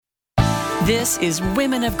This is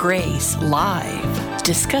Women of Grace Live,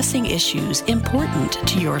 discussing issues important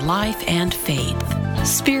to your life and faith.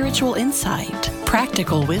 Spiritual insight,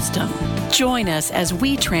 practical wisdom. Join us as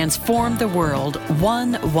we transform the world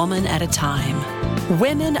one woman at a time.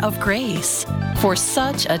 Women of Grace, for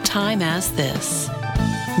such a time as this.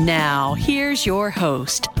 Now, here's your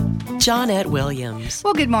host, Johnnette Williams.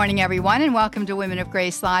 Well, good morning, everyone, and welcome to Women of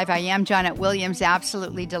Grace Live. I am Johnnette Williams,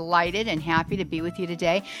 absolutely delighted and happy to be with you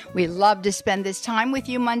today. We love to spend this time with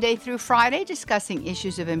you Monday through Friday, discussing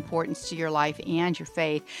issues of importance to your life and your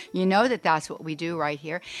faith. You know that that's what we do right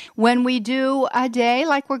here. When we do a day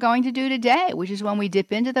like we're going to do today, which is when we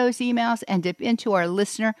dip into those emails and dip into our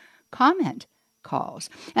listener comment calls.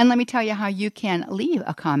 And let me tell you how you can leave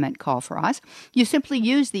a comment call for us. You simply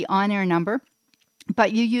use the on-air number,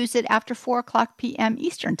 but you use it after 4 o'clock p.m.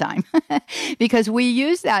 Eastern Time because we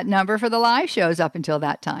use that number for the live shows up until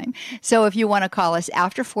that time. So if you want to call us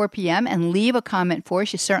after 4 p.m. and leave a comment for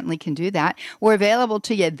us, you certainly can do that. We're available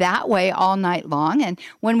to you that way all night long. And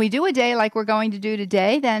when we do a day like we're going to do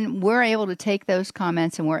today, then we're able to take those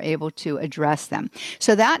comments and we're able to address them.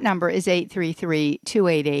 So that number is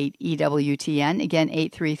 833-288-EWTN. Again,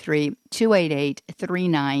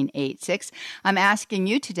 833-288-3986. I'm asking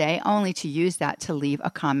you today only to use that to leave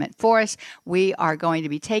a comment for us. We are going to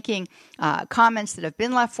be taking comments that have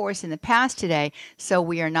been left for us in the past today, so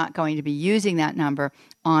we are not going to be using that number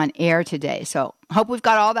on air today. So hope we've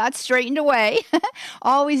got all that straightened away.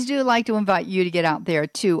 Always do like to invite you to get out there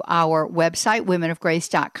to our website,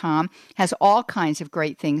 womenofgrace.com. Has all kinds of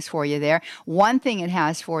great things for you there. One thing it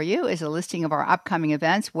has for you is a listing of our upcoming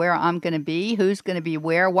events, where I'm going to be, who's going to be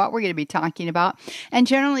where, what we're going to be talking about, and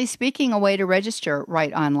generally speaking, a way to register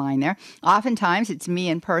right online there. Oftentimes it's me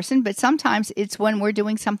in person, but sometimes it's when we're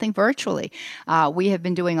doing something virtually. We have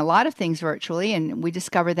been doing a lot of things virtually, and we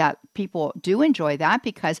discover that people do enjoy that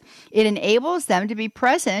because it enables them to be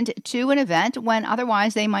present to an event when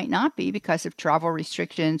otherwise they might not be because of travel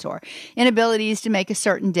restrictions or inabilities to make a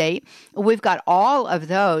certain date. We've got all of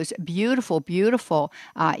those beautiful, beautiful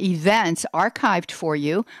events archived for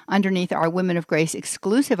you underneath our Women of Grace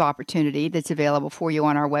exclusive opportunity that's available for you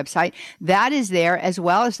on our website. That is there, as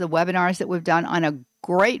well as the webinars that we've done on a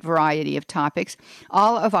great variety of topics.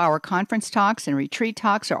 All of our conference talks and retreat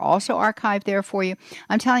talks are also archived there for you.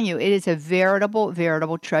 I'm telling you, it is a veritable,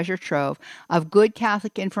 veritable treasure trove of good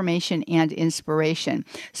Catholic information and inspiration.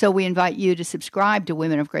 So we invite you to subscribe to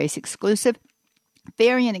Women of Grace Exclusive.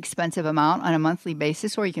 Very inexpensive amount on a monthly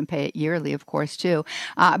basis, or you can pay it yearly, of course, too.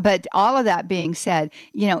 But all of that being said,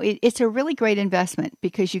 it's a really great investment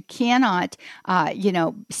because you cannot,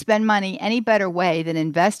 spend money any better way than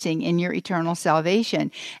investing in your eternal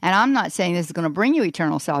salvation. And I'm not saying this is going to bring you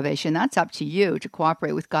eternal salvation. That's up to you to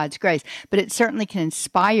cooperate with God's grace. But it certainly can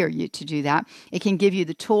inspire you to do that. It can give you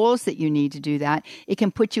the tools that you need to do that. It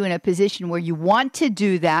can put you in a position where you want to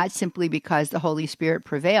do that simply because the Holy Spirit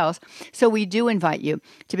prevails. So we do invite you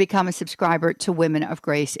to become a subscriber to Women of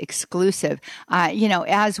Grace Exclusive.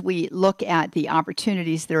 As we look at the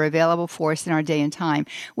opportunities that are available for us in our day and time,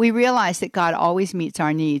 we realize that God always meets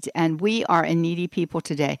our needs, and we are a needy people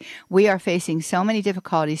today. We are facing so many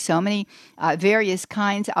difficulties, so many various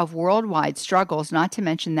kinds of worldwide struggles, not to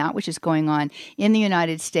mention that which is going on in the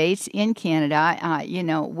United States, in Canada,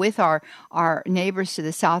 with our neighbors to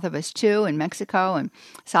the south of us too, in Mexico and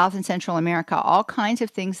South and Central America, all kinds of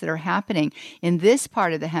things that are happening in this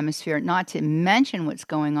part of the hemisphere, not to mention what's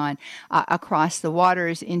going on across the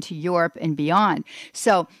waters into Europe and beyond.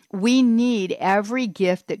 So we need every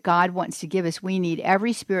gift that God wants to give us. We need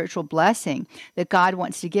every spiritual blessing that God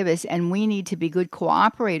wants to give us, and we need to be good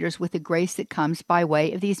cooperators with the grace that comes by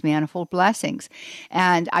way of these manifold blessings.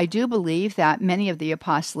 And I do believe that many of the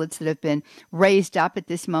apostolates that have been raised up at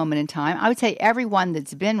this moment in time, I would say everyone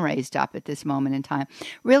that's been raised up at this moment in time,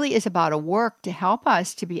 really is about a work to help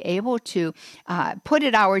us to be able to put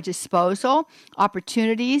at our disposal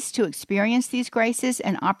opportunities to experience these graces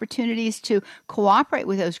and opportunities to cooperate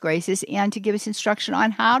with those graces and to give us instruction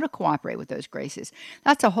on how to cooperate with those graces.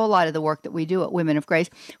 That's a whole lot of the work that we do at Women of Grace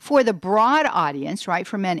for the broad audience, right,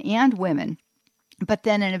 for men and women. But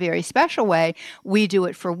then in a very special way, we do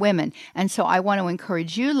it for women. And so I want to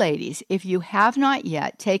encourage you ladies, if you have not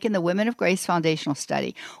yet taken the Women of Grace Foundational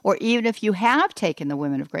Study, or even if you have taken the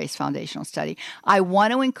Women of Grace Foundational Study, I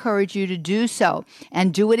want to encourage you to do so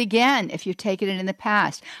and do it again if you've taken it in the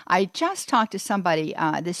past. I just talked to somebody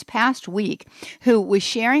this past week who was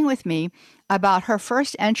sharing with me about her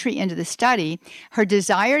first entry into the study, her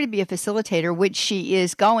desire to be a facilitator, which she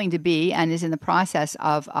is going to be and is in the process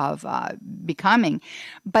of becoming.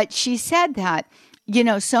 But she said that,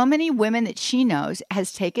 so many women that she knows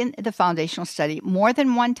has taken the foundational study more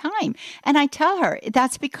than one time. And I tell her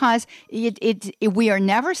that's because we are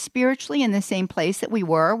never spiritually in the same place that we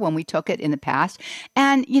were when we took it in the past.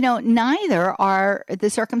 And, neither are the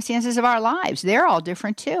circumstances of our lives. They're all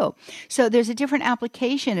different too. So there's a different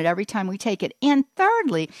application at every time we take it. And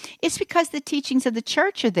thirdly, it's because the teachings of the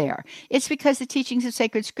church are there. It's because the teachings of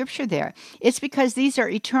sacred scripture are there. It's because these are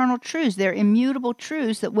eternal truths. They're immutable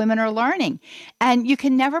truths that women are learning. And you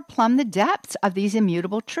can never plumb the depths of these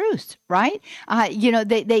immutable truths, right?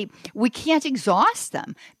 We can't exhaust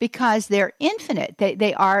them because they're infinite.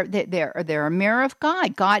 They're a mirror of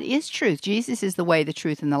God. God is truth. Jesus is the way, the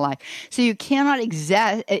truth, and the life. So you cannot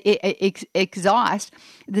exhaust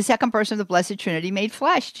the second person of the Blessed Trinity made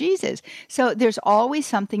flesh, Jesus. So there's always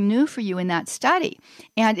something new for you in that study.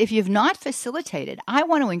 And if you've not facilitated, I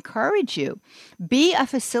want to encourage you, be a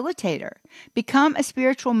facilitator. Become a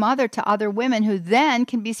spiritual mother to other women who then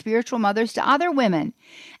can be spiritual mothers to other women.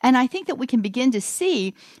 And I think that we can begin to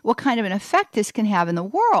see what kind of an effect this can have in the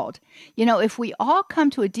world. If we all come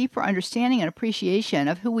to a deeper understanding and appreciation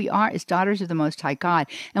of who we are as daughters of the Most High God,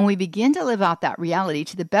 and we begin to live out that reality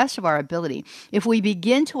to the best of our ability, if we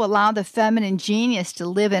begin to allow the feminine genius to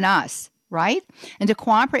live in us, right? And to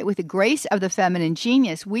cooperate with the grace of the feminine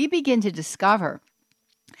genius, we begin to discover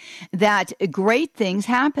that great things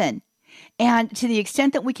happen. And to the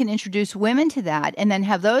extent that we can introduce women to that and then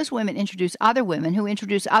have those women introduce other women who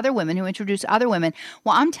introduce other women who introduce other women,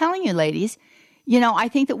 well, I'm telling you, ladies, I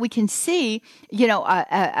think that we can see,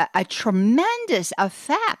 a tremendous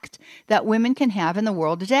effect that women can have in the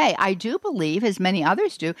world today. I do believe, as many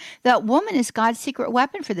others do, that woman is God's secret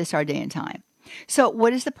weapon for this our day and time. So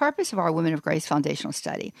what is the purpose of our Women of Grace foundational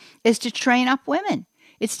study? Is to train up women.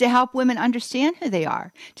 It's to help women understand who they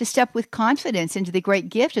are, to step with confidence into the great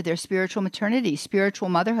gift of their spiritual maternity, spiritual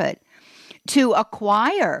motherhood, to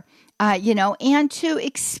acquire, and to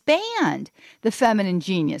expand the feminine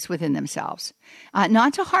genius within themselves.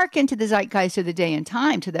 Not to hearken to the zeitgeist of the day and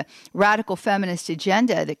time, to the radical feminist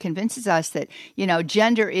agenda that convinces us that,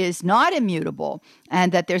 gender is not immutable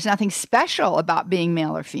and that there's nothing special about being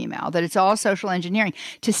male or female, that it's all social engineering.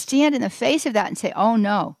 To stand in the face of that and say, oh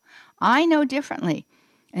no, I know differently.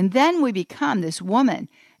 And then we become this woman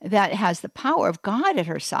that has the power of God at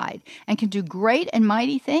her side and can do great and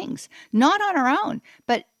mighty things, not on her own,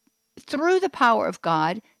 but through the power of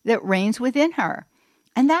God that reigns within her.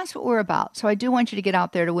 And that's what we're about. So I do want you to get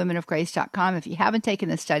out there to womenofgrace.com. If you haven't taken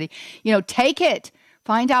this study, take it.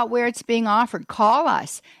 Find out where it's being offered. Call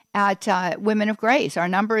us at Women of Grace. Our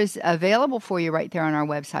number is available for you right there on our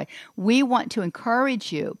website. We want to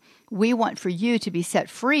encourage you. We want for you to be set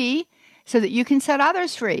free so that you can set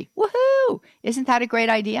others free. Woohoo! Isn't that a great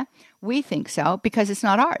idea? We think so because it's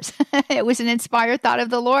not ours. It was an inspired thought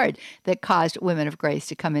of the Lord that caused Women of Grace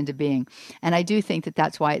to come into being. And I do think that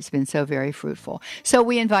that's why it's been so very fruitful. So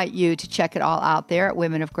we invite you to check it all out there at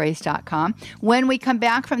womenofgrace.com. When we come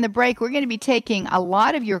back from the break, we're going to be taking a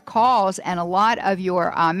lot of your calls and a lot of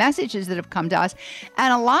your messages that have come to us.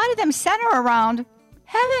 And a lot of them center around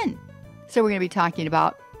heaven. So we're going to be talking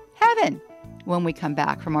about heaven when we come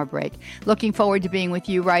back from our break. Looking forward to being with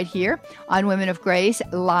you right here on Women of Grace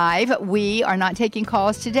Live. We are not taking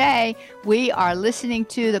calls today. We are listening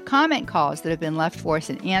to the comment calls that have been left for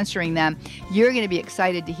us and answering them. You're going to be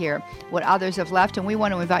excited to hear what others have left, and we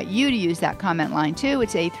want to invite you to use that comment line too.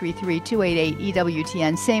 It's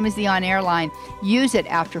 833-288-EWTN, same as the on-air line. Use it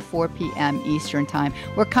after 4 p.m. Eastern Time.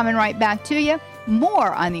 We're coming right back to you.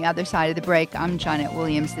 More on the other side of the break. I'm Johnnette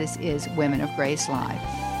Williams. This is Women of Grace Live.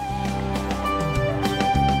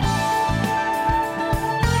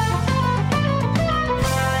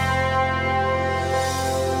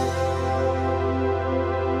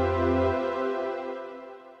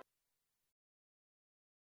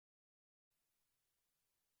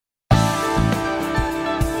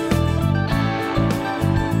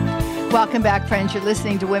 Welcome back, friends. You're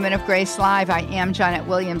listening to Women of Grace Live. I am Johnnette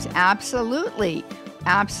Williams. Absolutely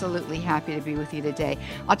happy to be with you today.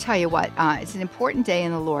 I'll tell you what, it's an important day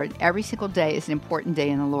in the Lord. Every single day is an important day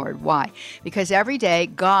in the Lord. Why? Because every day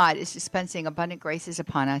God is dispensing abundant graces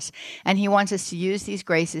upon us, and He wants us to use these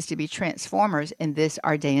graces to be transformers in this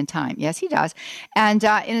our day and time. Yes, He does. And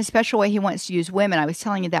in a special way, He wants to use women. I was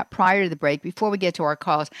telling you that prior to the break. Before we get to our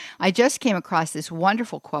calls, I just came across this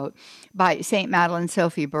wonderful quote by St. Madeleine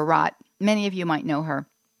Sophie Barat. Many of you might know her.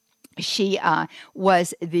 She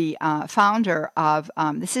was the founder of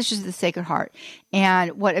the Sisters of the Sacred Heart.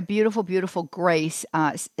 And what a beautiful, beautiful grace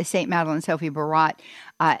St. Madeleine Sophie Barat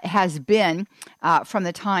has been from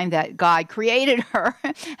the time that God created her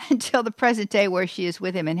until the present day where she is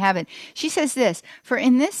with him in heaven. She says this, for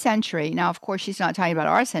in this century, now of course she's not talking about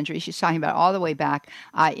our century, she's talking about all the way back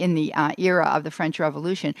in the era of the French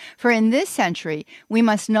Revolution. For in this century, we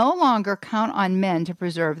must no longer count on men to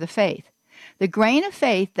preserve the faith. The grain of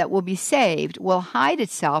faith that will be saved will hide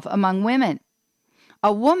itself among women.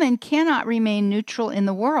 A woman cannot remain neutral in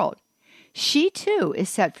the world. She, too, is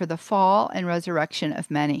set for the fall and resurrection of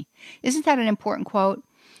many. Isn't that an important quote?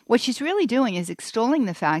 What she's really doing is extolling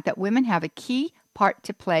the fact that women have a key part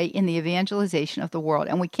to play in the evangelization of the world,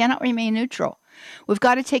 and we cannot remain neutral. We've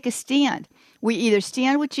got to take a stand. We either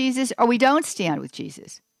stand with Jesus or we don't stand with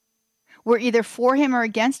Jesus. We're either for him or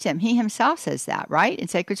against him. He himself says that, right? In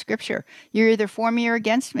sacred scripture. You're either for me or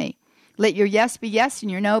against me. Let your yes be yes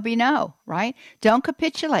and your no be no, right? Don't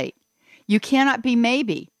capitulate. You cannot be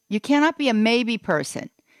maybe. You cannot be a maybe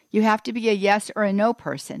person. You have to be a yes or a no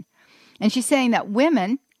person. And she's saying that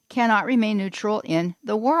women cannot remain neutral in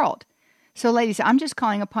the world. So ladies, I'm just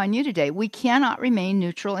calling upon you today. We cannot remain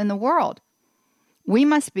neutral in the world. We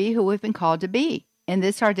must be who we've been called to be in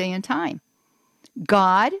this our day and time.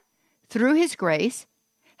 God, through his grace,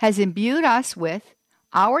 has imbued us with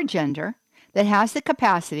our gender that has the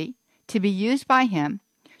capacity to be used by him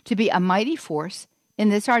to be a mighty force in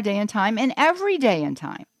this our day and time and every day and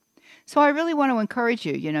time. So I really want to encourage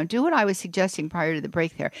you, do what I was suggesting prior to the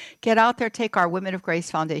break there. Get out there, take our Women of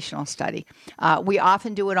Grace foundational study. We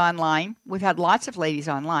often do it online. We've had lots of ladies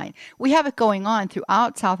online. We have it going on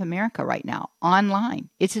throughout South America right now, online.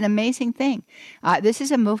 It's an amazing thing. This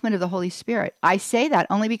is a movement of the Holy Spirit. I say that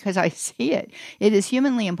only because I see it. It is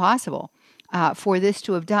humanly impossible for this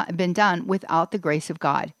to have been done without the grace of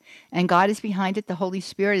God. And God is behind it. The Holy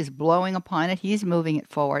Spirit is blowing upon it. He's moving it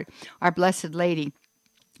forward. Our Blessed Lady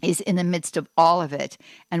is in the midst of all of it,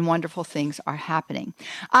 and wonderful things are happening.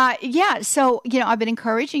 So I've been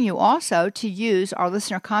encouraging you also to use our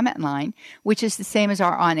listener comment line, which is the same as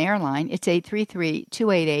our on-air line. It's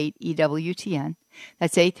 833-288-EWTN.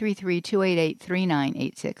 That's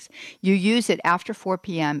 833-288-3986. You use it after 4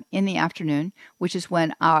 p.m. in the afternoon, which is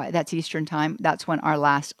when that's Eastern time. That's when our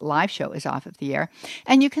last live show is off of the air.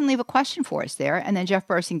 And you can leave a question for us there, and then Jeff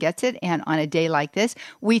Burson gets it. And on a day like this,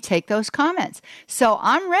 we take those comments. So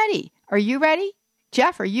I'm ready. Are you ready?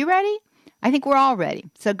 Jeff, are you ready? I think we're all ready.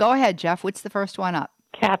 So go ahead, Jeff. What's the first one up?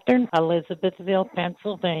 Catherine, Elizabethville,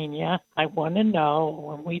 Pennsylvania. I want to know,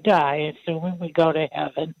 when we die, assuming we go to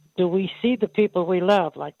heaven, do we see the people we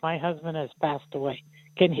love, like my husband has passed away?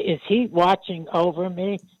 Is he watching over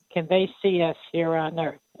me? Can they see us here on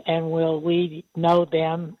earth? And will we know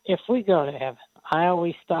them if we go to heaven? I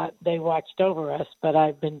always thought they watched over us, but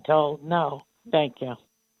I've been told no. Thank you.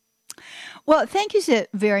 Well, thank you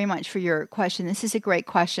very much for your question. This is a great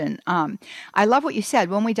question. I love what you said,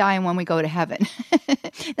 when we die and when we go to heaven.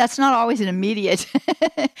 That's not always an immediate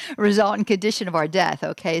result and condition of our death,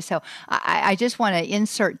 okay? So I just want to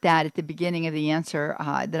insert that at the beginning of the answer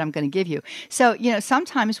that I'm going to give you. So,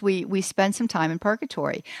 sometimes we spend some time in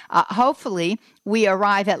purgatory. Hopefully, we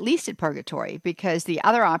arrive at least at purgatory, because the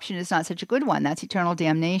other option is not such a good one. That's eternal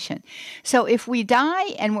damnation. So if we die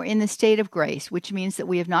and we're in the state of grace, which means that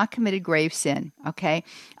we have not committed grave sin, okay?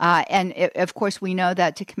 Of course, we know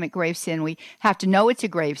that to commit grave sin, we have to know it's a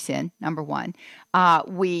grave sin, number one.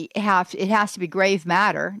 It has to be grave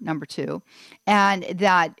matter, number two, and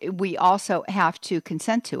that we also have to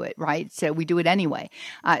consent to it, right? So we do it anyway.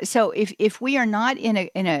 So if we are not in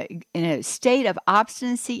a state of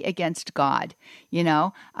obstinacy against God,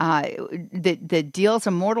 that deals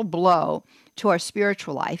a mortal blow to our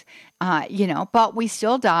spiritual life, but we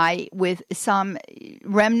still die with some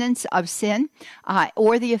remnants of sin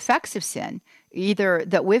or the effects of sin, either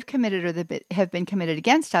that we've committed or that have been committed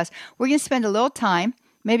against us. We're going to spend a little time,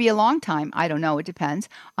 maybe a long time, I don't know, it depends,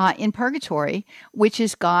 in purgatory, which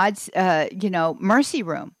is God's, mercy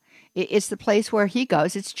room. It's the place where he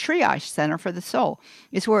goes. It's triage center for the soul.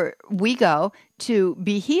 It's where we go to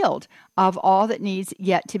be healed of all that needs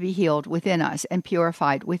yet to be healed within us and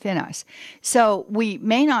purified within us. So we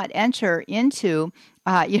may not enter into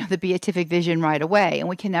the beatific vision right away, and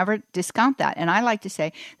we can never discount that. And I like to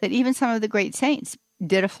say that even some of the great saints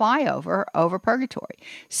did a flyover over purgatory.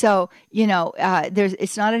 So,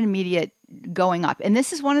 it's not an immediate going up. And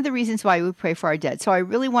this is one of the reasons why we pray for our dead. So I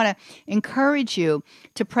really want to encourage you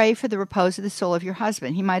to pray for the repose of the soul of your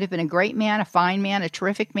husband. He might have been a great man, a fine man, a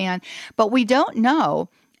terrific man, but we don't know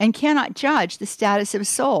and cannot judge the status of a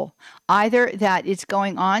soul, either that it's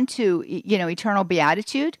going on to, eternal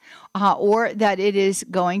beatitude, or that it is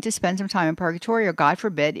going to spend some time in purgatory, or God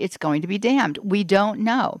forbid, it's going to be damned. We don't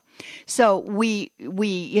know. So we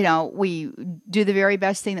do the very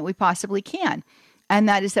best thing that we possibly can. And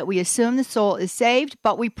that is that we assume the soul is saved,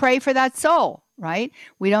 but we pray for that soul, right?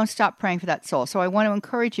 We don't stop praying for that soul. So I want to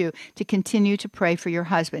encourage you to continue to pray for your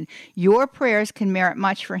husband. Your prayers can merit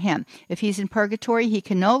much for him. If he's in purgatory, he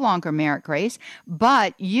can no longer merit grace,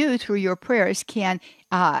 but you, through your prayers, can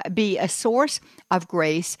be a source of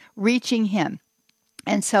grace reaching him.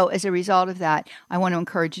 And so as a result of that, I want to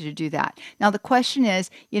encourage you to do that. Now, the question is,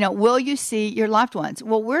 will you see your loved ones?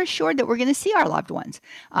 Well, we're assured that we're going to see our loved ones.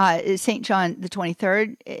 St. John the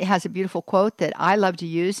 23rd has a beautiful quote that I love to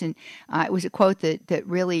use. And it was a quote that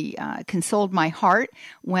really consoled my heart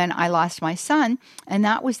when I lost my son. And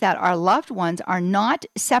that was that our loved ones are not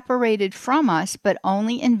separated from us, but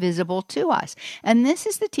only invisible to us. And this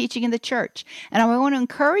is the teaching of the church. And I want to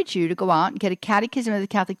encourage you to go out and get a catechism of the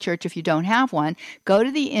Catholic Church if you don't have one. Go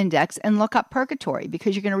to the index and look up purgatory,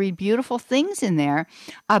 because you're going to read beautiful things in there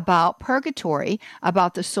about purgatory,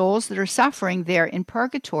 about the souls that are suffering there in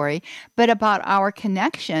purgatory, but about our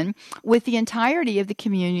connection with the entirety of the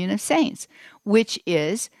communion of saints, which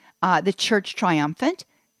is the church triumphant,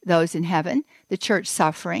 those in heaven, the church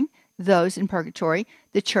suffering, those in purgatory,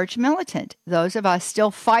 the church militant, those of us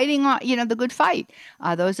still fighting, the good fight,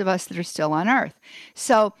 those of us that are still on earth.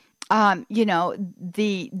 So,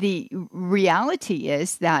 the reality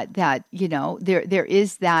is that there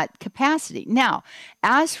is that capacity. Now,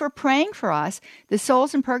 as for praying for us, the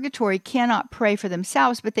souls in purgatory cannot pray for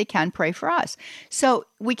themselves, but they can pray for us. So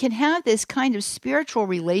we can have this kind of spiritual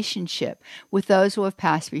relationship with those who have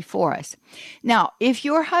passed before us. Now, if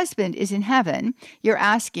your husband is in heaven, you're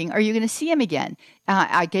asking, are you going to see him again?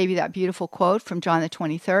 I gave you that beautiful quote from John the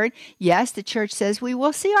 23rd. Yes, the church says we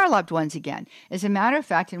will see our loved ones again. As a matter of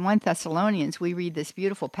fact, in 1 Thessalonians, we read this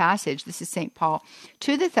beautiful passage. This is St. Paul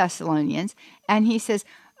to the Thessalonians, and he says,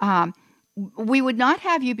 we would not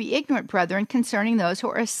have you be ignorant, brethren, concerning those who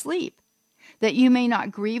are asleep, that you may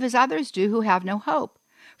not grieve as others do who have no hope.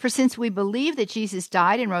 For since we believe that Jesus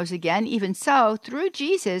died and rose again, even so, through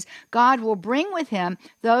Jesus, God will bring with him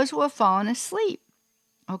those who have fallen asleep.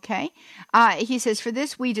 Okay? He says, for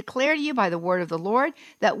this we declare to you by the word of the Lord,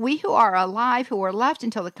 that we who are alive, who are left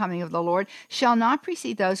until the coming of the Lord, shall not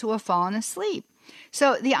precede those who have fallen asleep.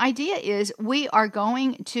 So the idea is we are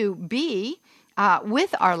going to be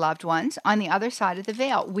with our loved ones on the other side of the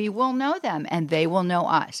veil. We will know them and they will know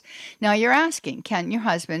us. Now you're asking, can your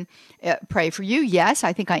husband pray for you? Yes,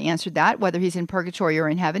 I think I answered that. Whether he's in purgatory or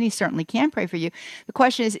in heaven, he certainly can pray for you. The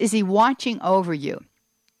question is he watching over you?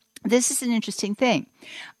 This is an interesting thing.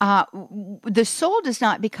 The soul does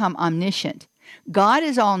not become omniscient. God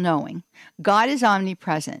is all-knowing. God is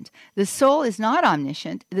omnipresent. The soul is not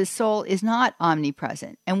omniscient. The soul is not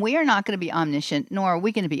omnipresent. And we are not going to be omniscient, nor are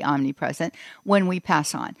we going to be omnipresent when we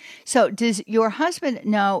pass on. So does your husband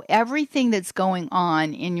know everything that's going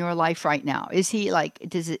on in your life right now? Is he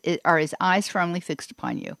are his eyes firmly fixed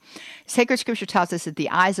upon you? Sacred Scripture tells us that the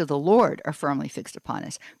eyes of the Lord are firmly fixed upon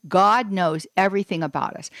us. God knows everything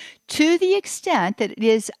about us, to the extent that it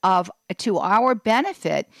is to our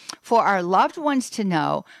benefit for our loved ones to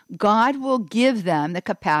know. God will give them the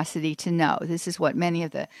capacity to know. This is what many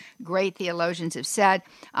of the great theologians have said.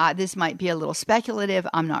 This might be a little speculative.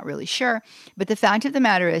 I'm not really sure. But the fact of the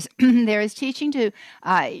matter is, there is teaching to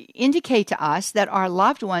indicate to us that our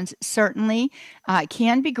loved ones certainly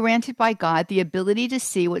can be granted by God the ability to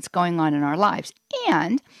see what's going on in our lives.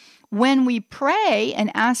 And when we pray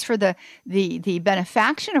and ask for the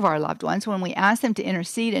benefaction of our loved ones, when we ask them to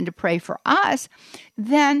intercede and to pray for us,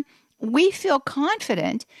 then we feel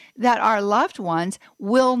confident that our loved ones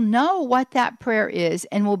will know what that prayer is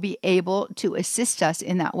and will be able to assist us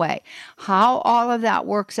in that way. How all of that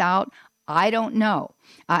works out, I don't know.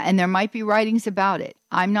 And there might be writings about it.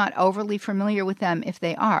 I'm not overly familiar with them if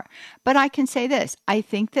they are. But I can say this. I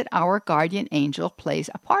think that our guardian angel plays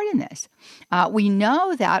a part in this. We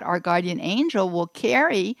know that our guardian angel will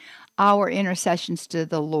carry our intercessions to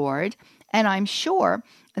the Lord. And I'm sure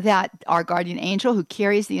that our guardian angel who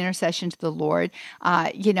carries the intercession to the Lord,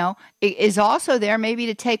 is also there maybe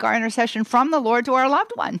to take our intercession from the Lord to our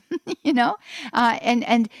loved one,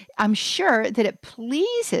 and I'm sure that it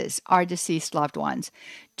pleases our deceased loved ones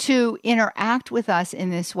to interact with us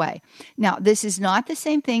in this way. Now, this is not the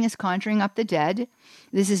same thing as conjuring up the dead.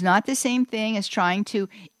 This is not the same thing as trying to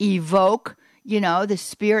evoke the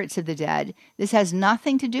spirits of the dead. This has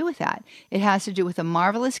nothing to do with that. It has to do with a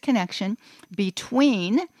marvelous connection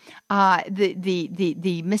between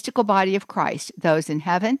the mystical body of Christ, those in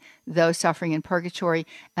heaven, those suffering in purgatory,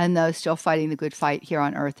 and those still fighting the good fight here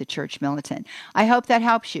on earth, the church militant. I hope that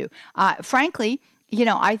helps you. Frankly,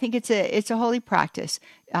 I think it's a holy practice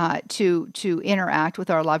to interact with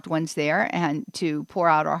our loved ones there and to pour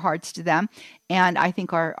out our hearts to them. And I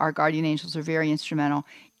think our guardian angels are very instrumental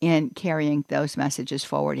in carrying those messages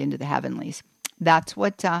forward into the heavenlies. That's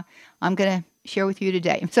what I'm going to share with you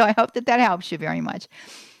today. So I hope that helps you very much.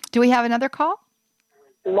 Do we have another call?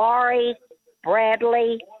 Laurie,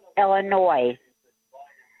 Bradley, Illinois.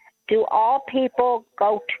 Do all people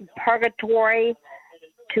go to purgatory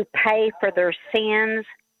to pay for their sins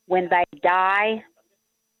when they die?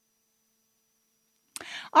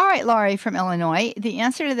 All right, Laurie from Illinois. The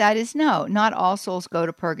answer to that is no. Not all souls go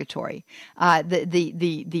to purgatory.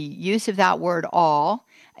 The use of that word "all"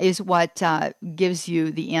 is what gives you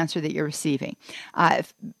the answer that you're receiving.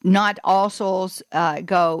 Not all souls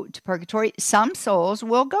go to purgatory. Some souls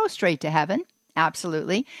will go straight to heaven.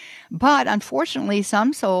 Absolutely. But unfortunately,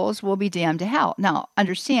 some souls will be damned to hell. Now,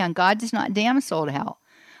 understand, God does not damn a soul to hell.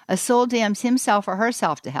 A soul damns himself or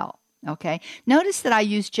herself to hell. Okay? Notice that I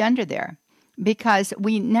use gender there, because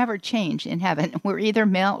we never change in heaven. We're either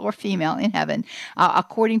male or female in heaven,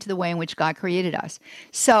 according to the way in which God created us.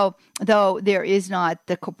 So, though there is not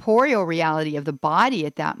the corporeal reality of the body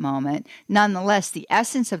at that moment, nonetheless, the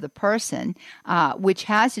essence of the person, which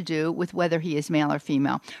has to do with whether he is male or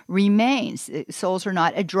female, remains. Souls are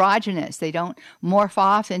not androgynous. They don't morph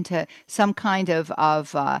off into some kind of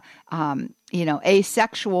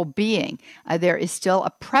asexual being. There is still a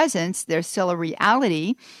presence, there's still a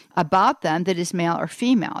reality about them that is male or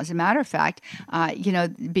female. As a matter of fact,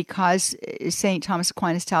 because St. Thomas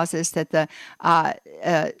Aquinas tells us that the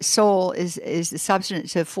soul is the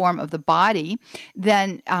substantive form of the body,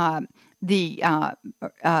 then the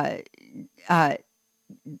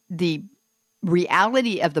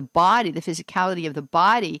reality of the body, the physicality of the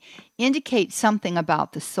body, indicates something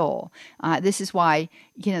about the soul. This is why,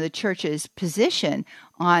 the church's position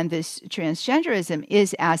on this transgenderism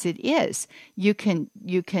is as it is. You can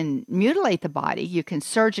mutilate the body, you can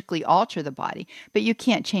surgically alter the body, but you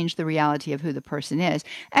can't change the reality of who the person is.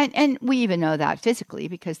 And we even know that physically,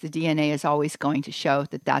 because the DNA is always going to show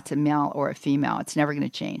that that's a male or a female. It's never going to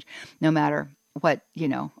change, no matter what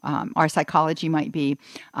our psychology might be,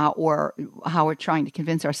 or how we're trying to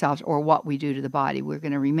convince ourselves, or what we do to the body. We're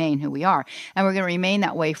going to remain who we are, and we're going to remain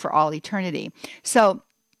that way for all eternity. So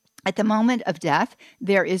at the moment of death,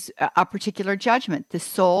 there is a particular judgment. The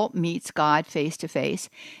soul meets God face to face,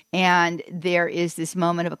 and there is this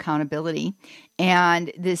moment of accountability.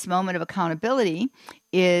 And this moment of accountability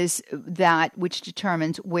is that which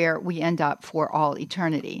determines where we end up for all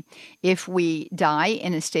eternity. If we die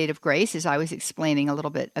in a state of grace, as I was explaining a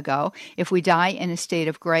little bit ago, if we die in a state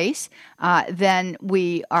of grace, then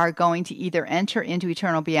we are going to either enter into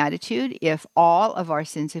eternal beatitude if all of our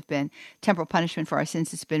sins have been, temporal punishment for our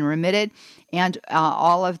sins has been remitted, and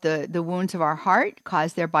all of the wounds of our heart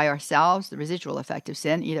caused there by ourselves, the residual effect of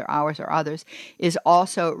sin, either ours or others, is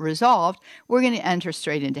also resolved. We're going to enter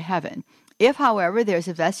straight into heaven. If, however, there's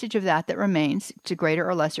a vestige of that remains to greater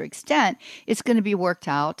or lesser extent, it's going to be worked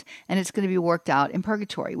out, and it's going to be worked out in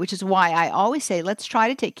purgatory, which is why I always say, let's try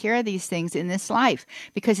to take care of these things in this life,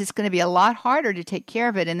 because it's going to be a lot harder to take care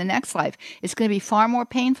of it in the next life. It's going to be far more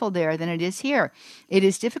painful there than it is here. It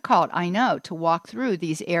is difficult, I know, to walk through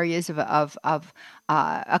these areas of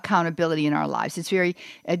accountability in our lives. It's very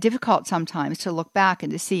difficult sometimes to look back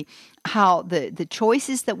and to see how the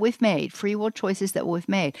choices that we've made, free will choices that we've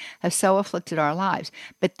made, have so afflicted our lives.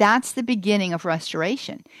 But that's the beginning of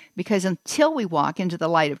restoration, because until we walk into the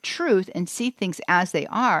light of truth and see things as they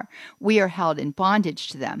are, we are held in bondage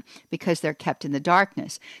to them because they're kept in the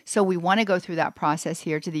darkness. So we want to go through that process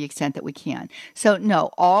here to the extent that we can. So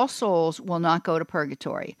no, all souls will not go to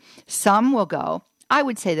purgatory. Some will go. I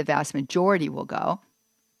would say the vast majority will go.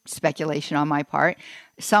 Speculation on my part.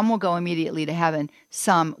 Some will go immediately to heaven.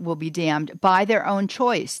 Some will be damned by their own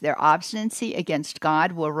choice. Their obstinacy against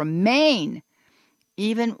God will remain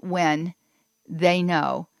even when they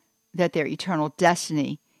know that their eternal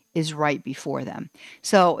destiny is right before them.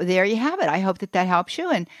 So there you have it. I hope that helps you.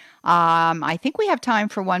 And I think we have time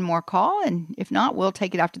for one more call. And if not, we'll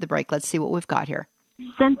take it after the break. Let's see what we've got here.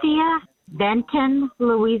 Cynthia, Benton,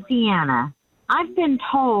 Louisiana. I've been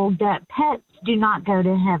told that pets do not go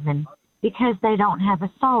to heaven because they don't have a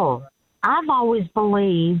soul. I've always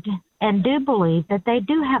believed and do believe that they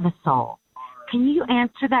do have a soul. Can you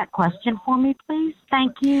answer that question for me, please?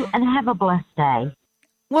 Thank you, and have a blessed day.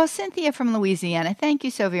 Well, Cynthia from Louisiana, thank you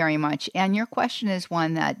so very much. And your question is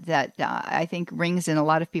one that I think rings in a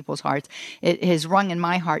lot of people's hearts. It has rung in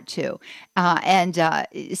my heart too.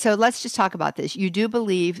 So let's just talk about this. You do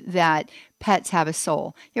believe that pets have a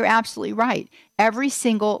soul. You're absolutely right. Every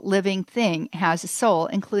single living thing has a soul,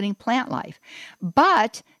 including plant life.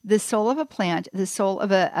 But the soul of a plant, the soul of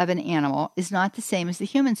an animal, is not the same as the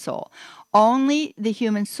human soul. Only the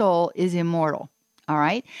human soul is immortal. All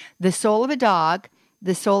right? The soul of a dog,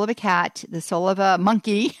 the soul of a cat, the soul of a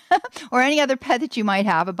monkey, or any other pet that you might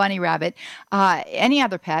have, a bunny rabbit, any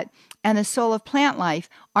other pet, and the soul of plant life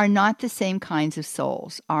are not the same kinds of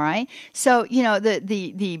souls, all right? So,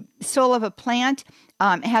 the soul of a plant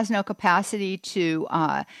has no capacity to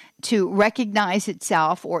recognize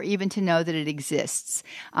itself or even to know that it exists.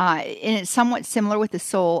 And it's somewhat similar with the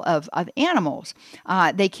soul of animals.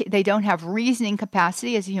 They don't have reasoning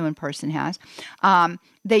capacity as a human person has.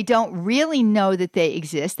 They don't really know that they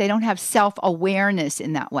exist. They don't have self-awareness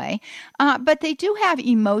in that way. But they do have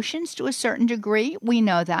emotions to a certain degree. We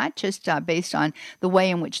know that just based on the way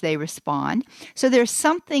in which they respond. So there's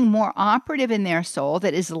something more operative in their soul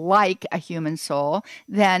that is like a human soul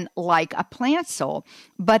than like a plant soul.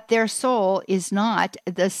 But their soul is not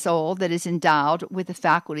the soul that is endowed with the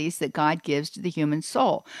faculties that God gives to the human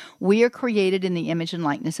soul. We are created in the image and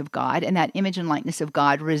likeness of God, and that image and likeness of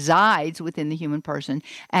God resides within the human person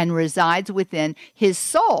and resides within his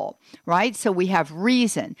soul, right? So we have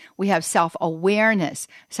reason, we have self-awareness,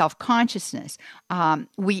 self-consciousness.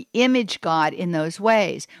 We image God in those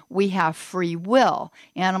ways. We have free will.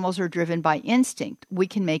 Animals are driven by instinct. We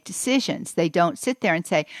can make decisions. They don't sit there and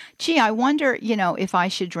say, gee, I wonder, if I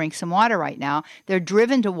should drink some water right now. They're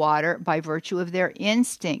driven to water by virtue of their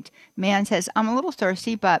instinct. Man says, I'm a little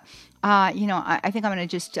thirsty, but I think I'm going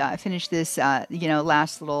to just finish this,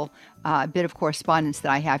 last little bit of correspondence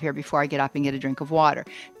that I have here before I get up and get a drink of water.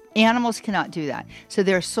 Animals cannot do that. So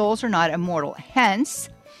their souls are not immortal. Hence,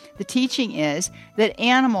 the teaching is that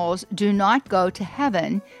animals do not go to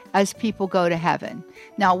heaven as people go to heaven.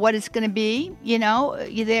 Now, what it's going to be,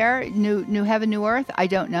 new heaven, new earth, I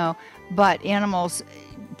don't know. But animals,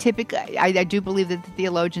 typically, I do believe that the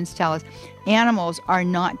theologians tell us, animals are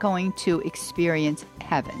not going to experience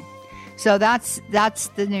heaven. So that's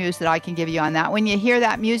the news that I can give you on that. When you hear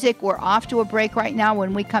that music, we're off to a break right now.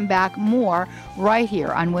 When we come back, more right here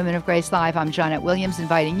on Women of Grace Live. I'm Johnnette Williams,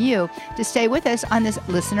 inviting you to stay with us on this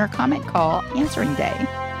listener comment call answering day.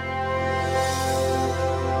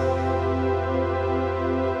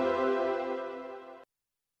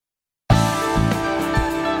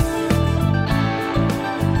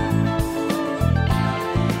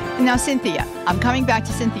 Now, Cynthia, I'm coming back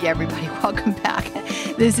to Cynthia, everybody. Welcome back.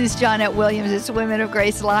 This is Johnnette Williams. It's Women of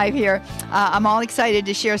Grace Live here. I'm all excited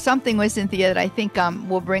to share something with Cynthia that I think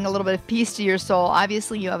will bring a little bit of peace to your soul.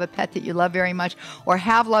 Obviously, you have a pet that you love very much or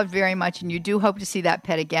have loved very much, and you do hope to see that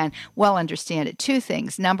pet again. Well, understand it. Two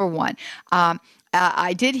things. Number one,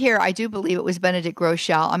 I do believe it was Benedict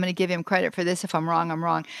Groeschel. I'm going to give him credit for this. If I'm wrong, I'm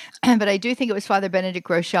wrong. But I do think it was Father Benedict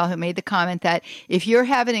Groeschel who made the comment that if your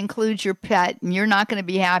heaven includes your pet and you're not going to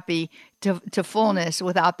be happy to fullness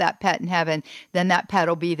without that pet in heaven, then that pet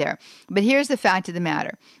will be there. But here's the fact of the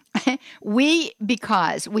matter.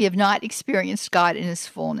 Because we have not experienced God in his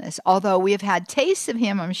fullness, although we have had tastes of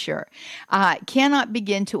him, I'm sure, cannot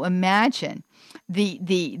begin to imagine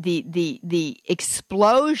the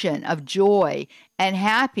explosion of joy and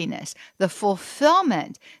happiness, the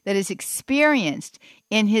fulfillment that is experienced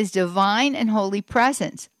in his divine and holy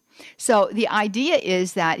presence. So the idea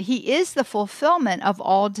is that he is the fulfillment of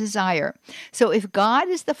all desire. So if God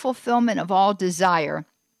is the fulfillment of all desire,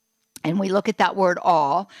 and we look at that word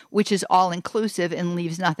all, which is all-inclusive and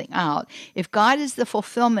leaves nothing out. If God is the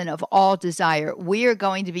fulfillment of all desire, we are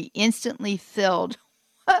going to be instantly filled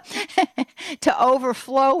to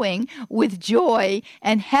overflowing with joy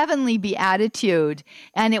and heavenly beatitude,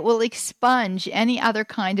 and it will expunge any other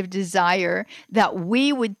kind of desire that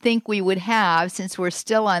we would think we would have since we're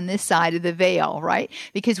still on this side of the veil, right?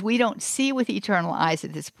 Because we don't see with eternal eyes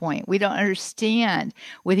at this point. We don't understand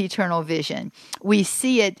with eternal vision. We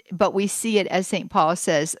see it, but we see it, as St. Paul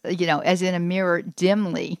says, as in a mirror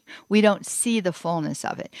dimly. We don't see the fullness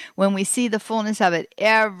of it. When we see the fullness of it,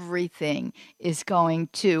 everything is going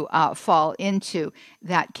to fall into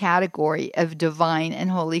that category of divine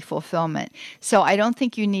and holy fulfillment. So I don't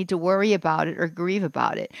think you need to worry about it or grieve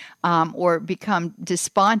about it or become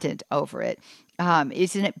despondent over it.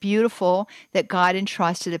 Isn't it beautiful that God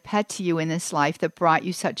entrusted a pet to you in this life that brought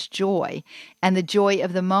you such joy? And the joy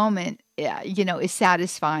of the moment is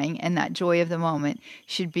satisfying, and that joy of the moment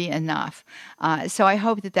should be enough. So I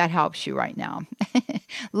hope that helps you right now.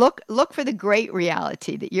 Look for the great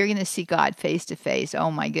reality that you're going to see God face to face.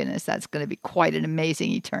 Oh my goodness, that's going to be quite an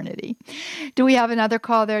amazing eternity. Do we have another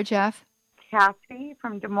call there, Jeff? Kathy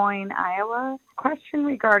from Des Moines, Iowa. Question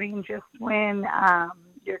regarding just when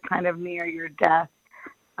you're kind of near your death,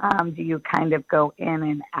 do you kind of go in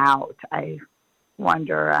and out? I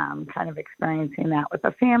wonder, kind of experiencing that with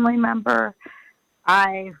a family member.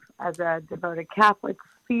 I, as a devoted Catholic,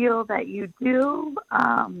 feel that you do.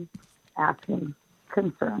 Asking,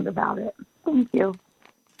 concerned about it. Thank you.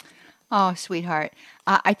 Oh, sweetheart.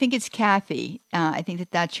 I think it's Kathy. I think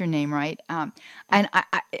that's your name, right? And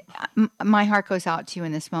my heart goes out to you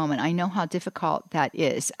in this moment. I know how difficult that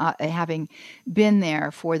is, having been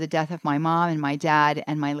there for the death of my mom and my dad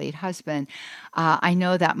and my late husband. I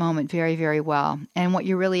know that moment very, very well. And what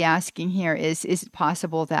you're really asking here is it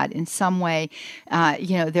possible that in some way,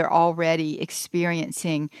 they're already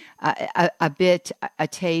experiencing a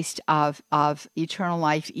taste of eternal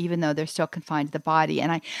life, even though they're still confined to the body.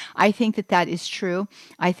 And I think that is true.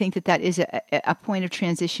 I think that is a point of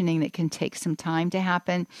transitioning that can take some time to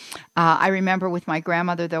happen. I remember with my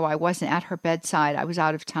grandmother, though I wasn't at her bedside, I was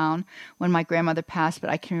out of town when my grandmother passed, but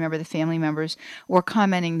I can remember the family members were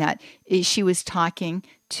commenting that she was talking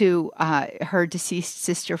to her deceased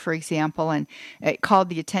sister, for example, and it called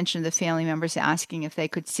the attention of the family members asking if they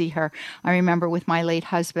could see her. I remember with my late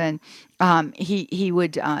husband, he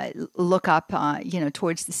would look up,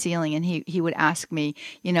 towards the ceiling, and he would ask me,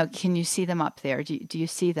 can you see them up there? Do you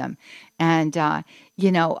see them? And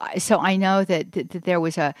so I know that there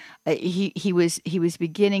was he was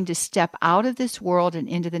beginning to step out of this world and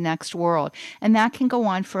into the next world, and that can go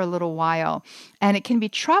on for a little while, and it can be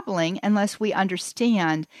troubling unless we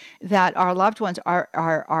understand that our loved ones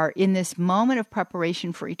are in this moment of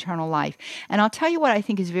preparation for eternal life. And I'll tell you what I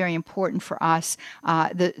think is very important for us,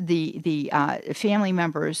 the family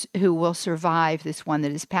members who will survive this one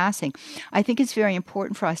that is passing. I think it's very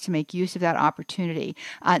important for us to make use of that opportunity,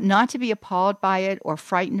 not to be appalled by it or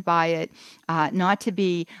frightened by it, not to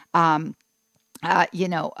be,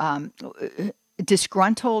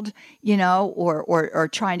 disgruntled, or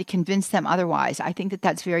trying to convince them otherwise. I think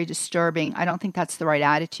that's very disturbing. I don't think that's the right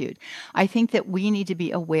attitude. I think that we need to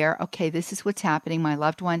be aware, okay, this is what's happening. My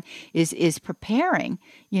loved one is preparing,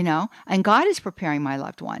 and God is preparing my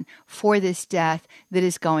loved one for this death that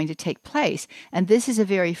is going to take place. And this is a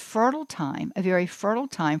very fertile time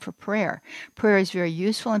for prayer. Prayer is very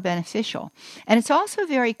useful and beneficial. And it's also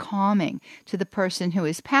very calming to the person who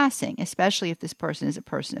is passing, especially if this person is a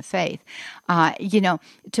person of faith.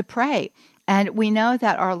 To pray. And we know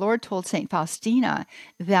that our Lord told St. Faustina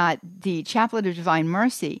that the Chaplet of Divine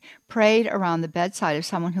Mercy prayed around the bedside of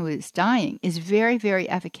someone who is dying is very, very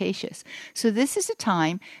efficacious. So this is a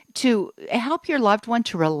time to help your loved one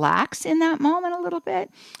to relax in that moment a little bit.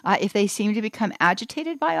 If they seem to become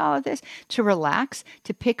agitated by all of this, to relax,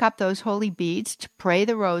 to pick up those holy beads, to pray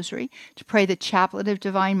the rosary, to pray the Chaplet of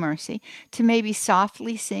Divine Mercy, to maybe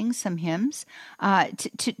softly sing some hymns,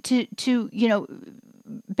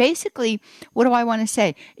 basically, what do I want to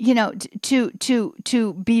say?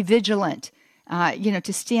 To be vigilant,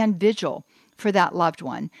 to stand vigil for that loved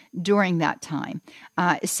one during that time.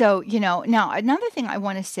 Now another thing I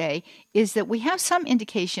want to say is that we have some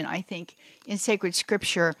indication, I think, in sacred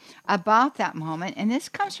scripture about that moment, and this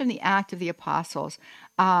comes from the Act of the Apostles.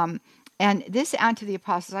 And this Act of the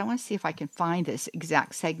Apostles, I want to see if I can find this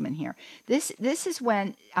exact segment here. This is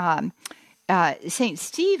when St.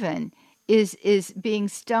 Stephen is being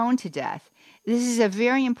stoned to death. This is a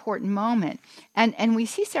very important moment. And we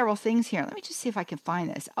see several things here. Let me just see if I can find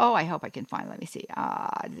this. Oh, I hope I can find it. Let me see.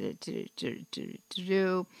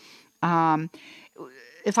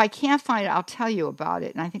 If I can't find it, I'll tell you about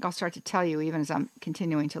it. And I think I'll start to tell you even as I'm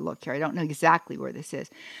continuing to look here. I don't know exactly where this is.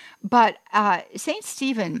 But St.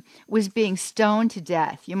 Stephen was being stoned to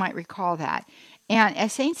death. You might recall that. And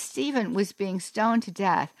as St. Stephen was being stoned to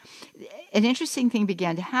death, an interesting thing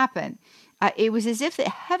began to happen. It was as if the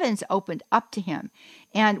heavens opened up to him.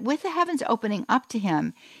 And with the heavens opening up to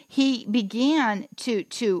him, he began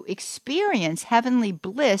to experience heavenly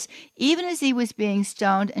bliss even as he was being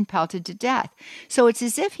stoned and pelted to death. So it's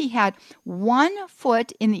as if he had 1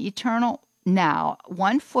 foot in the eternal now,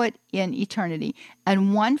 1 foot in eternity,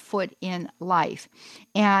 and 1 foot in life.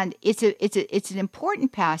 And it's an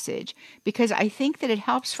important passage because I think that it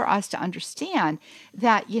helps for us to understand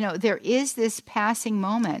that, there is this passing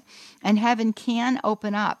moment and heaven can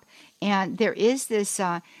open up. And there is this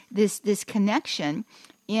connection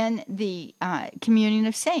in the communion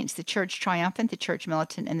of saints, the church triumphant, the church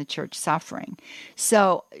militant, and the church suffering.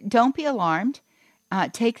 So don't be alarmed.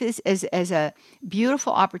 Take this as a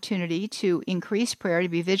beautiful opportunity to increase prayer, to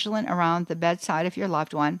be vigilant around the bedside of your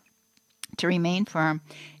loved one, to remain firm,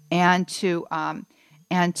 and to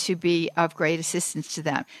be of great assistance to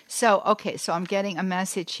them. So I'm getting a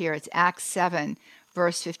message here. It's Acts 7,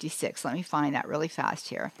 verse 56. Let me find that really fast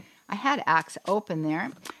here. I had Acts open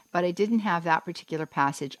there, but I didn't have that particular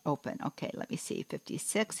passage open. Okay, let me see.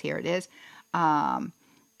 56, here it is.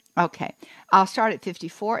 Okay, I'll start at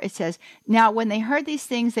 54. It says, "Now when they heard these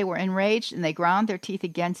things, they were enraged, and they ground their teeth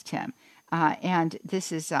against him." And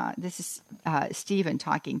this is Stephen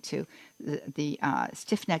talking to the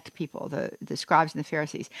stiff-necked people, the scribes and the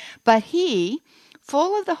Pharisees. "But he,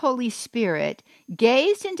 full of the Holy Spirit,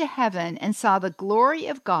 gazed into heaven and saw the glory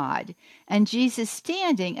of God, and Jesus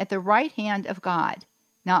standing at the right hand of God."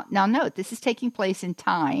 Now note, this is taking place in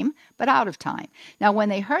time, but out of time. "Now when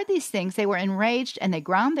they heard these things, they were enraged, and they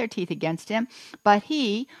ground their teeth against him. But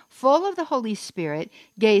he, full of the Holy Spirit,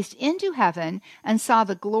 gazed into heaven and saw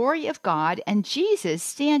the glory of God, and Jesus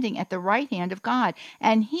standing at the right hand of God.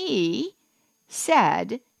 And he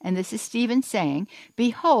said," and this is Stephen saying,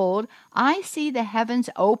 "Behold, I see the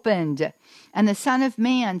heavens opened, and the Son of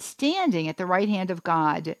Man standing at the right hand of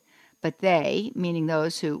God. But they," meaning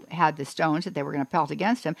those who had the stones that they were going to pelt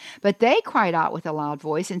against him, "but they cried out with a loud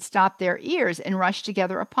voice and stopped their ears and rushed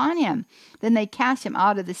together upon him. Then they cast him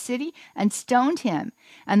out of the city and stoned him.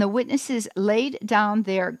 And the witnesses laid down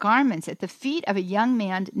their garments at the feet of a young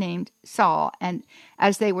man named Saul. And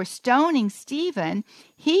as they were stoning Stephen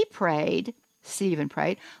prayed,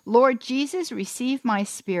 "Lord Jesus, receive my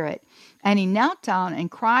spirit." And he knelt down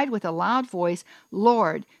and cried with a loud voice,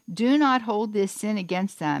 "Lord, do not hold this sin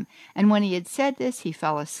against them." And when he had said this, he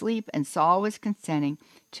fell asleep, and Saul was consenting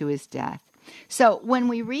to his death. So when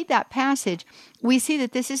we read that passage, we see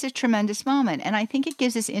that this is a tremendous moment. And I think it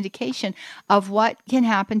gives us indication of what can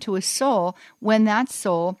happen to a soul when that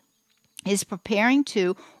soul is preparing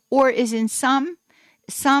to, or is in some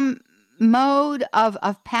mode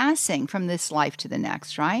of passing from this life to the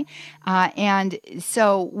next, right? And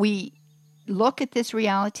so we look at this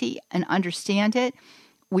reality and understand it.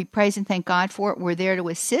 We praise and thank God for it. We're there to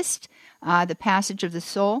assist the passage of the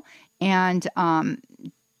soul, and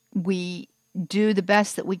we do the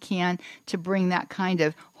best that we can to bring that kind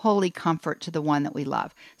of holy comfort to the one that we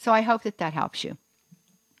love. So I hope that helps you.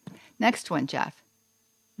 Next one, Jeff.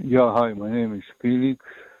 Yeah, hi, my name is Felix.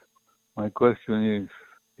 My question is,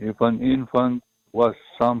 if an infant was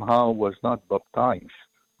not baptized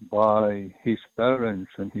by his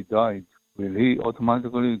parents and he died, will he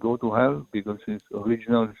automatically go to hell because his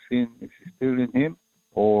original sin is still in him,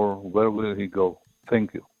 or where will he go?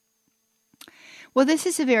 Thank you. Well, this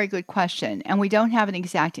is a very good question, and we don't have an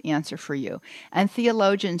exact answer for you. And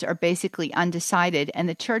theologians are basically undecided, and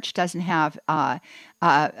the church doesn't have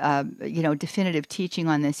definitive teaching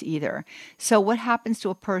on this either. So what happens to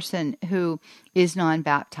a person who is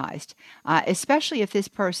non-baptized, especially if this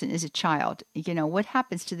person is a child? What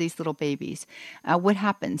happens to these little babies? What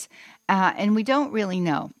happens? And we don't really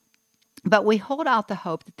know. But we hold out the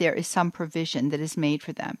hope that there is some provision that is made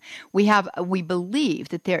for them. We believe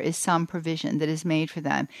that there is some provision that is made for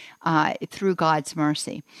them through God's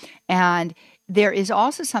mercy. And there is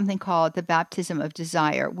also something called the baptism of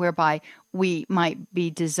desire, whereby we might be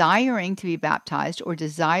desiring to be baptized or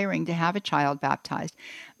desiring to have a child baptized,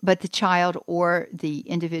 but the child or the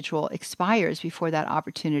individual expires before that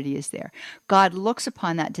opportunity is there. God looks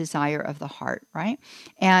upon that desire of the heart, right?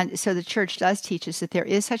 And so the church does teach us that there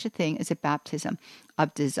is such a thing as a baptism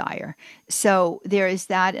of desire. So there is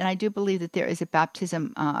that, and I do believe that there is a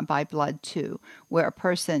baptism by blood too, where a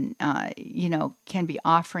person, can be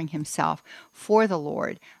offering himself for the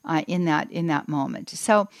Lord in that moment.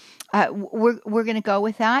 So we're going to go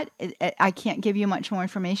with that. I can't give you much more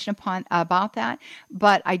information about that,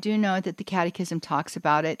 but I do know that the Catechism talks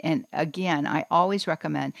about it. And again, I always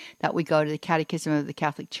recommend that we go to the Catechism of the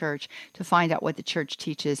Catholic Church to find out what the Church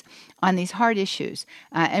teaches on these hard issues.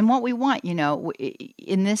 And what we want,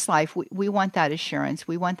 in this life, we want that assurance.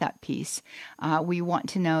 We want that peace. We want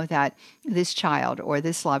to know that this child or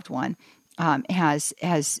this loved one has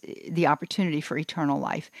the opportunity for eternal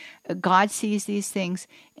life. God sees these things,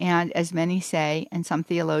 and as many say, and some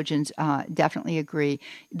theologians definitely agree,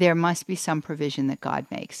 there must be some provision that God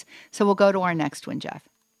makes. So we'll go to our next one, Jeff.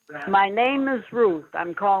 My name is Ruth.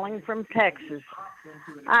 I'm calling from Texas.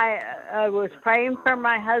 I was praying for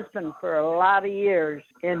my husband for a lot of years,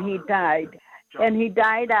 and he died. And he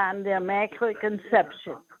died on the Immaculate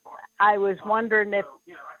Conception. I was wondering if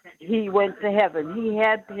he went to heaven. He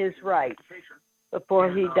had his rights.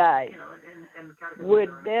 before he died. Would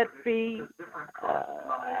that be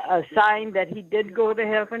a sign that he did go to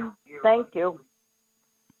heaven? Thank you.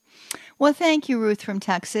 Well, thank you, Ruth from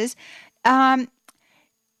Texas.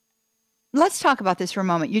 Let's talk about this for a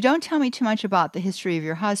moment. You don't tell me too much about the history of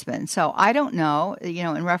your husband. So I don't know,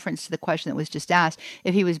 in reference to the question that was just asked,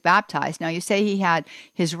 if he was baptized. Now, you say he had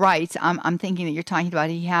his rites. I'm thinking that you're talking about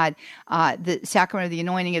he had the sacrament of the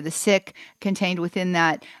anointing of the sick contained within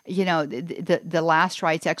that, the last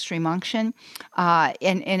rites, extreme unction.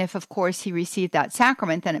 And if, of course, he received that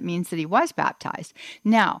sacrament, then it means that he was baptized.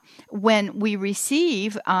 Now, when we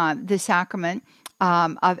receive the sacrament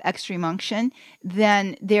of extreme unction,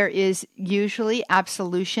 then there is usually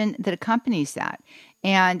absolution that accompanies that.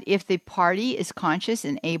 And if the party is conscious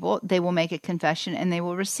and able, they will make a confession and they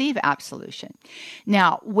will receive absolution.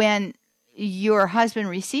 Now, when your husband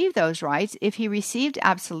received those rites, if he received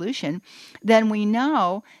absolution, then we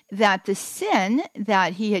know that the sin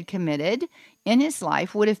that he had committed in his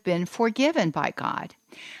life would have been forgiven by God.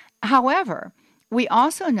 However, we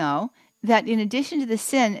also know that in addition to the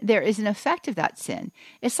sin, there is an effect of that sin.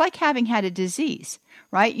 It's like having had a disease,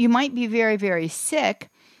 right? You might be very, very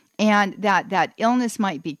sick, and that illness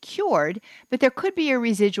might be cured, but there could be a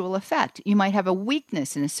residual effect. You might have a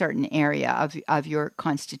weakness in a certain area of your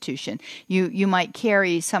constitution. You might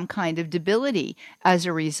carry some kind of debility as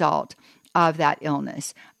a result of that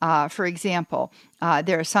illness. For example,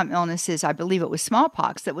 there are some illnesses, I believe it was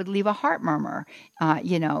smallpox, that would leave a heart murmur,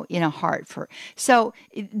 in a heart. So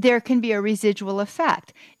there can be a residual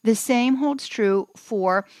effect. The same holds true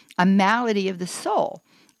for a malady of the soul.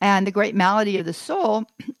 And the great malady of the soul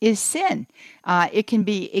is sin. It can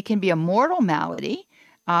be a mortal malady,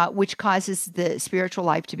 which causes the spiritual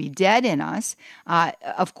life to be dead in us.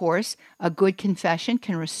 Of course, a good confession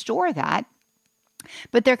can restore that.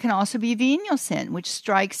 But there can also be venial sin, which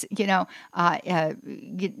strikes,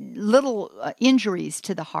 little injuries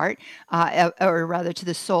to the heart, or rather to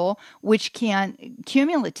the soul, which can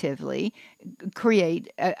cumulatively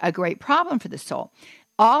create a great problem for the soul.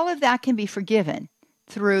 All of that can be forgiven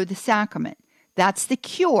through the sacrament. That's the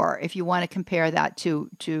cure, if you want to compare that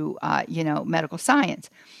to medical science.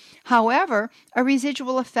 However, a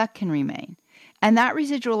residual effect can remain. And that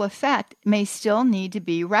residual effect may still need to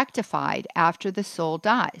be rectified after the soul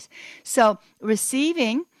dies. So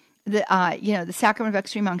receiving the sacrament of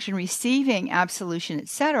extreme unction, receiving absolution,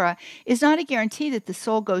 etc., is not a guarantee that the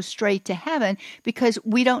soul goes straight to heaven, because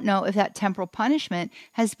we don't know if that temporal punishment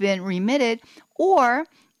has been remitted or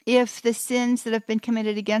if the sins that have been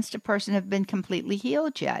committed against a person have been completely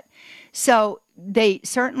healed yet. So they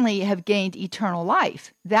certainly have gained eternal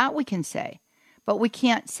life. That we can say. But we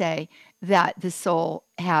can't say that the soul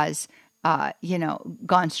has,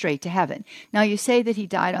 gone straight to heaven. Now, you say that he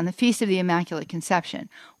died on the Feast of the Immaculate Conception.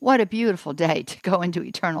 What a beautiful day to go into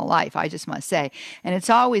eternal life, I just must say. And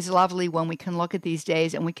it's always lovely when we can look at these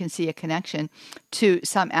days and we can see a connection to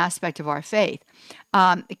some aspect of our faith.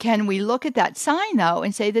 Can we look at that sign, though,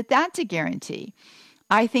 and say that that's a guarantee?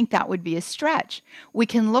 I think that would be a stretch. We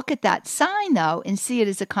can look at that sign, though, and see it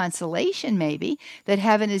as a consolation, maybe, that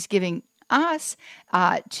heaven is giving us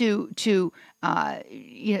to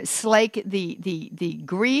slake the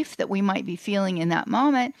grief that we might be feeling in that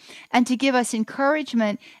moment, and to give us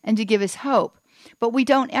encouragement and to give us hope. But we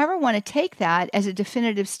don't ever want to take that as a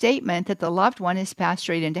definitive statement that the loved one has passed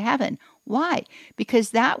straight into heaven. Why?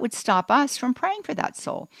 Because that would stop us from praying for that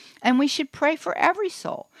soul. And we should pray for every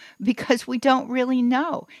soul, because we don't really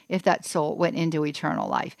know if that soul went into eternal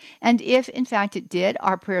life. And if, in fact, it did,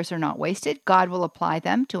 our prayers are not wasted. God will apply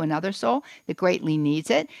them to another soul that greatly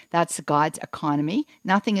needs it. That's God's economy.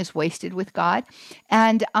 Nothing is wasted with God.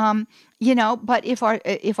 And, but if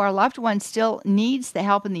our loved one still needs the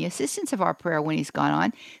help and the assistance of our prayer when he's gone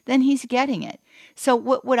on, then he's getting it. So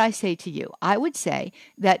what would I say to you? I would say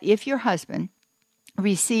that if your husband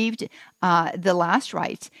received the last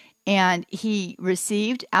rites, and he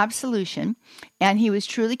received absolution, and he was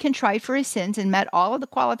truly contrite for his sins and met all of the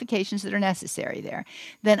qualifications that are necessary there,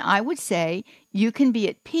 then I would say you can be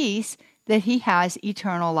at peace that he has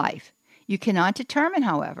eternal life. You cannot determine,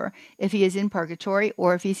 however, if he is in purgatory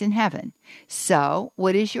or if he's in heaven. So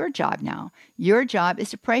what is your job now? Your job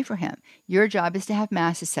is to pray for him. Your job is to have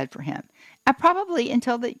masses said for him. And probably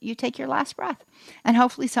until you take your last breath. And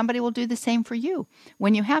hopefully somebody will do the same for you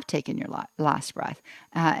when you have taken your last breath.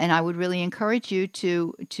 And I would really encourage you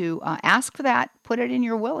to ask for that. Put it in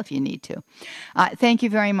your will if you need to. Thank you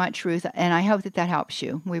very much, Ruth. And I hope that helps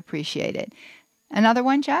you. We appreciate it. Another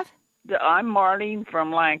one, Jeff? I'm Marlene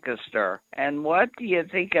from Lancaster. And what do you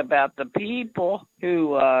think about the people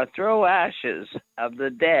who throw ashes of the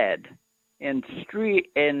dead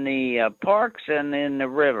in the parks and in the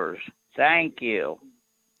rivers. Thank you.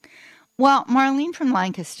 Well, Marlene from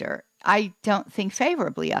Lancaster, I don't think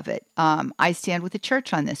favorably of it. I stand with the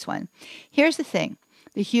church on this one. Here's the thing.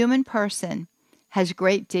 The human person has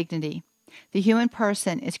great dignity. The human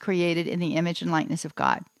person is created in the image and likeness of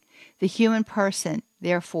God. The human person,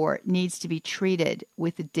 therefore, needs to be treated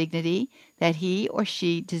with the dignity that he or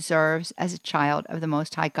she deserves as a child of the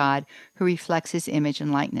Most High God who reflects his image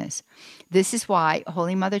and likeness. This is why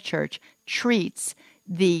Holy Mother Church treats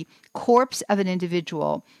the corpse of an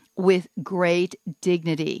individual with great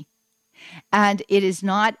dignity. And it is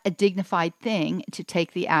not a dignified thing to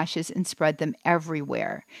take the ashes and spread them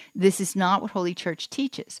everywhere. This is not what Holy Church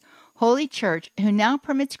teaches. Holy Church, who now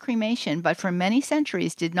permits cremation, but for many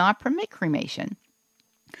centuries did not permit cremation,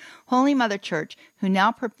 Holy Mother Church, who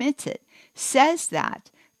now permits it, says that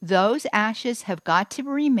those ashes have got to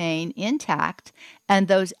remain intact and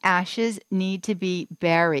those ashes need to be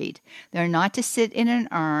buried. They're not to sit in an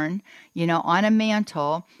urn, on a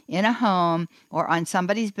mantle, in a home, or on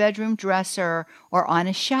somebody's bedroom dresser, or on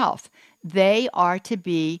a shelf. They are to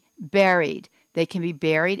be buried. They can be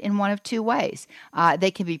buried in one of two ways. They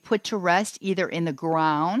can be put to rest either in the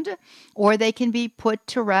ground or they can be put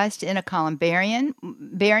to rest in a columbarium,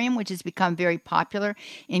 which has become very popular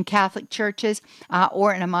in Catholic churches,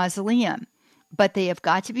 or in a mausoleum. But they have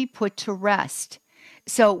got to be put to rest.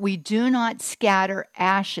 So we do not scatter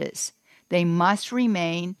ashes. They must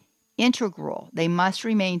remain integral. They must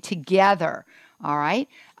remain together. All right?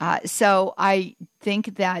 So I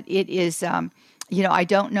think that it is... I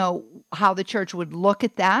don't know how the church would look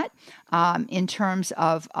at that in terms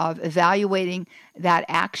of evaluating that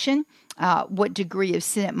action, what degree of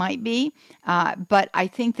sin it might be. But I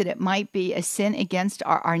think that it might be a sin against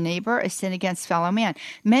our neighbor, a sin against fellow man.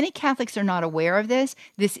 Many Catholics are not aware of this.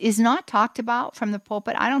 This is not talked about from the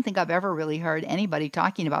pulpit. I don't think I've ever really heard anybody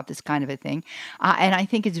talking about this kind of a thing. And I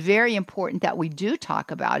think it's very important that we do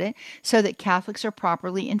talk about it so that Catholics are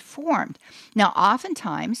properly informed. Now,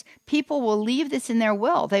 oftentimes, people will leave this in their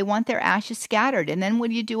will. They want their ashes scattered. And then what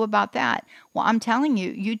do you do about that? Well, I'm telling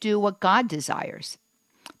you, you do what God desires.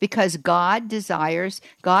 Because God's desires,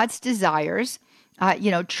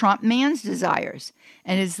 trump man's desires.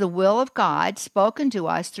 And it's the will of God spoken to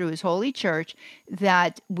us through his holy church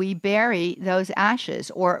that we bury those ashes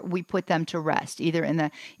or we put them to rest, either in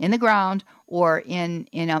the ground or in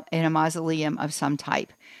a mausoleum of some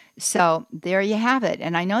type. So there you have it.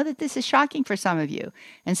 And I know that this is shocking for some of you.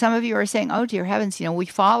 And some of you are saying, oh, dear heavens, we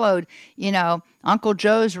followed, Uncle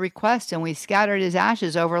Joe's request and we scattered his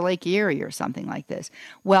ashes over Lake Erie or something like this.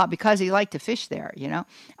 Well, because he liked to fish there,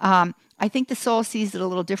 I think the soul sees it a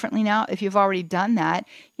little differently now. If you've already done that,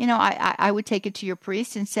 I would take it to your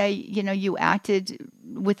priest and say, you acted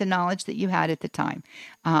with the knowledge that you had at the time,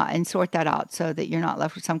 and sort that out so that you're not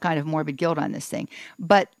left with some kind of morbid guilt on this thing.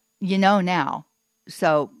 But now.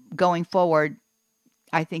 So going forward,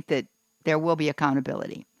 I think that there will be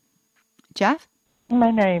accountability. Jeff?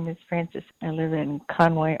 My name is Francis. I live in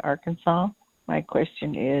Conway, Arkansas. My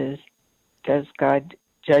question is, does God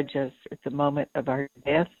judge us at the moment of our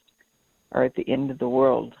death or at the end of the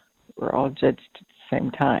world? We're all judged at the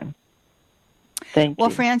same time. Thank you.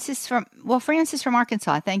 Francis from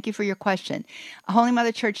Arkansas, thank you for your question. Holy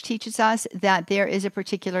Mother Church teaches us that there is a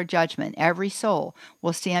particular judgment. Every soul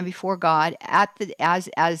will stand before God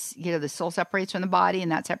as the soul separates from the body,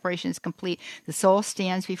 and that separation is complete. The soul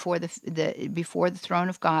stands before the throne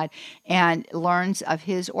of God and learns of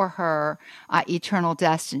his or her eternal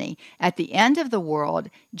destiny. At the end of the world,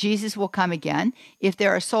 Jesus will come again. If there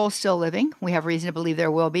are souls still living, we have reason to believe there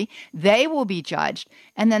will be. They will be judged,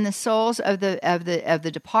 and then the souls of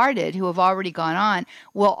the departed who have already gone on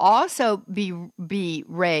will also be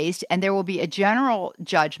raised, and there will be a general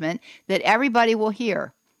judgment that everybody will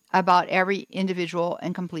hear about every individual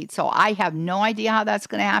and complete soul. I have no idea how that's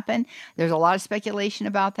going to happen. There's a lot of speculation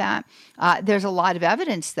about that. There's a lot of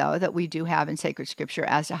evidence, though, that we do have in sacred scripture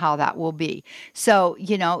as to how that will be. So,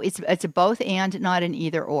 it's a both and, not an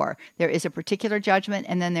either or. There is a particular judgment,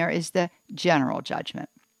 and then there is the general judgment.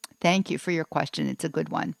 Thank you for your question. It's a good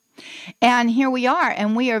one. And here we are,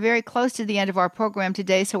 and we are very close to the end of our program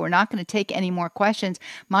today, so we're not going to take any more questions.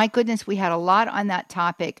 My goodness, we had a lot on that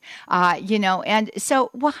topic, and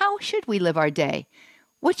so, how should we live our day?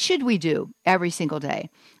 What should we do every single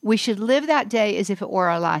day? We should live that day as if it were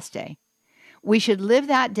our last day. We should live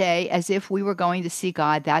that day as if we were going to see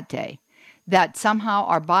God that day, that somehow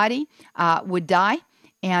our body would die,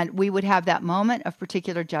 and we would have that moment of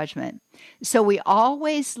particular judgment. So we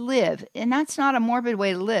always live, and that's not a morbid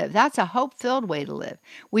way to live. That's a hope-filled way to live.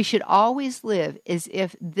 We should always live as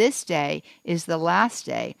if this day is the last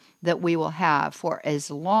day that we will have for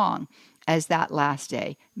as long as that last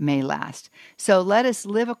day may last. So let us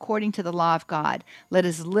live according to the law of God. Let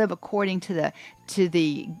us live according to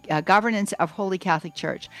the governance of Holy Catholic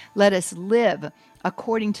Church. Let us live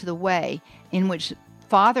according to the way in which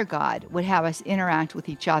Father God would have us interact with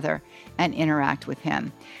each other and interact with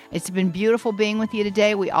Him. It's been beautiful being with you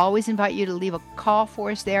today. We always invite you to leave a call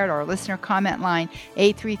for us there at our listener comment line.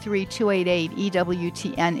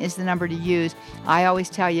 833-288-EWTN is the number to use. I always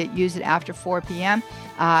tell you, use it after 4 p.m.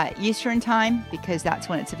 Eastern Time, because that's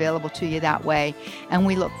when it's available to you that way. And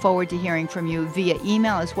we look forward to hearing from you via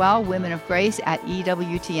email as well,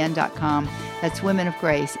 womenofgrace@EWTN.com. That's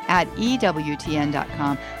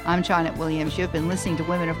womenofgrace@EWTN.com. I'm Johnnette Williams. You've been listening to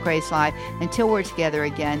Women of Grace Live. Until we're together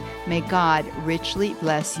again, may God richly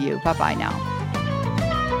bless you. Bye-bye now.